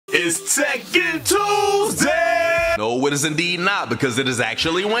It's Tekken Tuesday! No, it is indeed not, because it is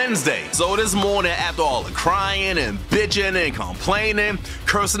actually Wednesday. So this morning, after all the crying and bitching and complaining,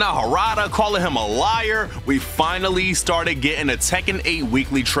 cursing out Harada, calling him a liar, we finally started getting the Tekken 8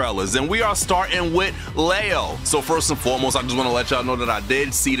 weekly trailers, and we are starting with Leo. So first and foremost, I just want to let y'all know that I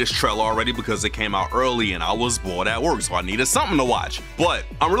did see this trailer already because it came out early and I was bored at work, so I needed something to watch. But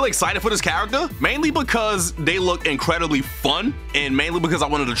I'm really excited for this character, mainly because they look incredibly fun, and mainly because I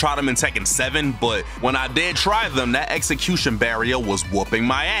wanted to try them in Tekken 7, but when I did try them, that execution barrier was whooping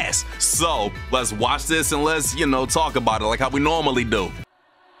my ass. So let's watch this and let's, talk about it like how we normally do.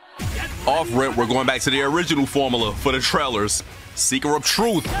 Off rip, we're going back to the original formula for the trailers. Seeker of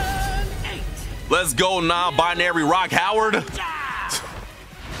Truth. Let's go, non-binary Rock Howard.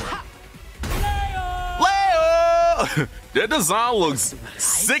 Leo! Their design looks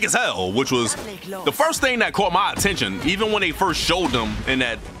sick as hell, which was the first thing that caught my attention, even when they first showed them in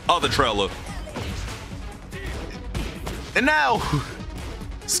that other trailer. And now,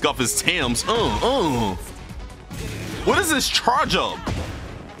 scuff his Tims. What is this charge up?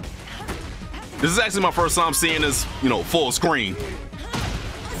 This is actually my first time seeing this, full screen.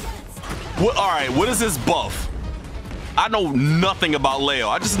 All right, what is this buff? I know nothing about Leo.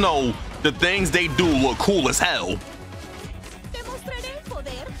 I just know the things they do look cool as hell.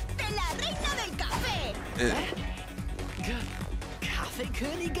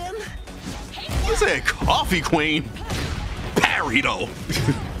 What's that? Coffee Queen? Parry though.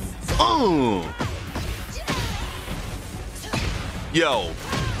 Yo.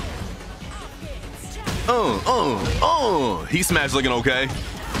 He smashed looking okay.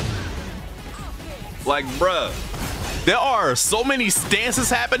 Like, bruh, there are so many stances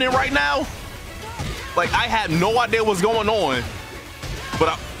happening right now. Like, I had no idea what's going on,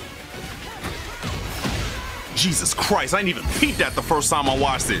 but Jesus Christ, I didn't even peep that the first time I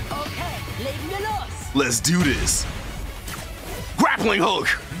watched it. Let's do this. Grappling hook.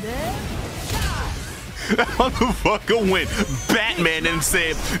 That motherfucker went Batman and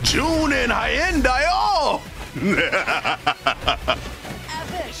said, June and Hyundai. Oh!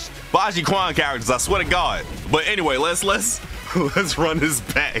 Baji Kwan characters, I swear to God. But anyway, let's run this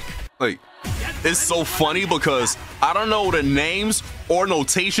back. Like, it's so funny because I don't know the names or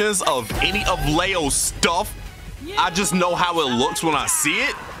notations of any of Leo's stuff. I just know how it looks when I see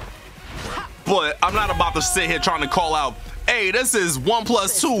it. But I'm not about to sit here trying to call out, hey, this is 1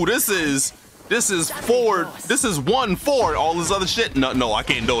 + 2. This is 4. This is 1 4. All this other shit. No, I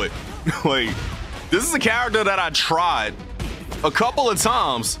can't do it. Like, this is a character that I tried a couple of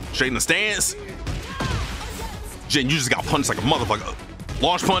times. Straight in the stance. Jen, you just got punched like a motherfucker.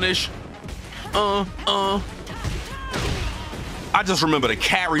 Launch punish. I just remember the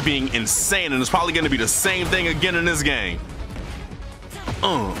carry being insane, and it's probably gonna be the same thing again in this game.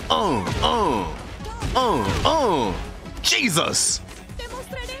 Jesus.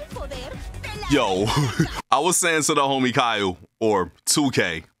 Yo, I was saying to the homie Kyle, or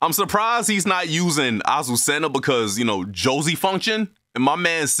 2K, I'm surprised he's not using Azucena because, Josie function. And my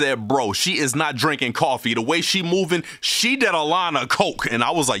man said, bro, she is not drinking coffee. The way she moving, she did a line of Coke. And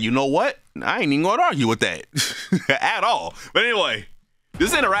I was like, you know what? I ain't even gonna argue with that at all. But anyway,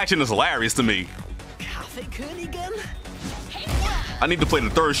 this interaction is hilarious to me. I need to play the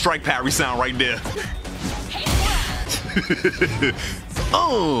third strike parry sound right there.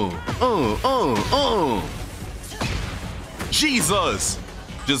 Jesus.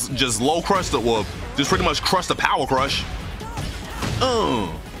 Just low crush the, well, just pretty much crush the power crush.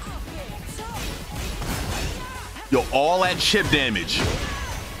 Yo, all that chip damage.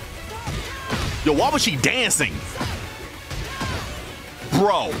 Yo, why was she dancing?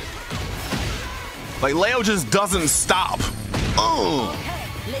 Bro. Like, Leo just doesn't stop.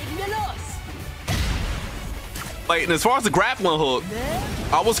 Like, and as far as the grappling hook,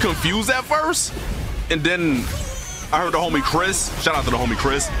 I was confused at first. And then I heard the homie Chris, shout out to the homie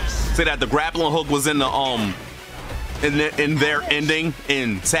Chris, say that the grappling hook was in the, in their ending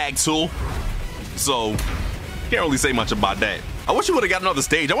in Tag 2. So, can't really say much about that. I wish we would have got another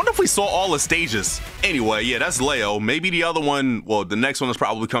stage. I wonder if we saw all the stages. Anyway, yeah, that's Leo. Maybe the other one, well, the next one is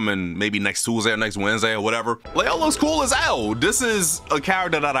probably coming maybe next Tuesday or next Wednesday or whatever. Leo looks cool as hell. This is a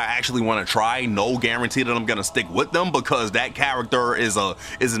character that I actually want to try. No guarantee that I'm gonna stick with them because that character is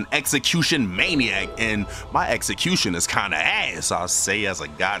an execution maniac, and my execution is kind of ass, I'll say, as a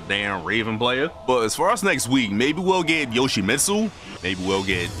goddamn Raven player. But as far as next week, maybe we'll get Yoshimitsu. Maybe we'll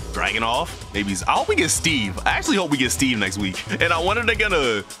get Dragon off. Maybe I hope we get Steve. I actually hope we get Steve next week. And I wonder if they're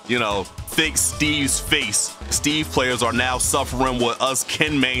gonna, you know, fix Steve's face. Steve players are now suffering what us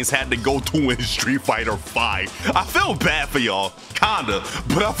Ken mains had to go through in Street Fighter V. I feel bad for y'all, kinda,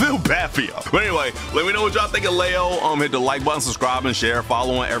 but I feel bad for y'all. But anyway, let me know what y'all think of Leo. Hit the like button, subscribe, and share.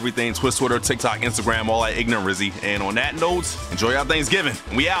 Follow on everything: Twitch, Twitter, TikTok, Instagram, all at Ignorant Rizzy. And on that note, enjoy y'all Thanksgiving.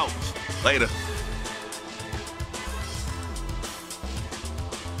 We out. Later.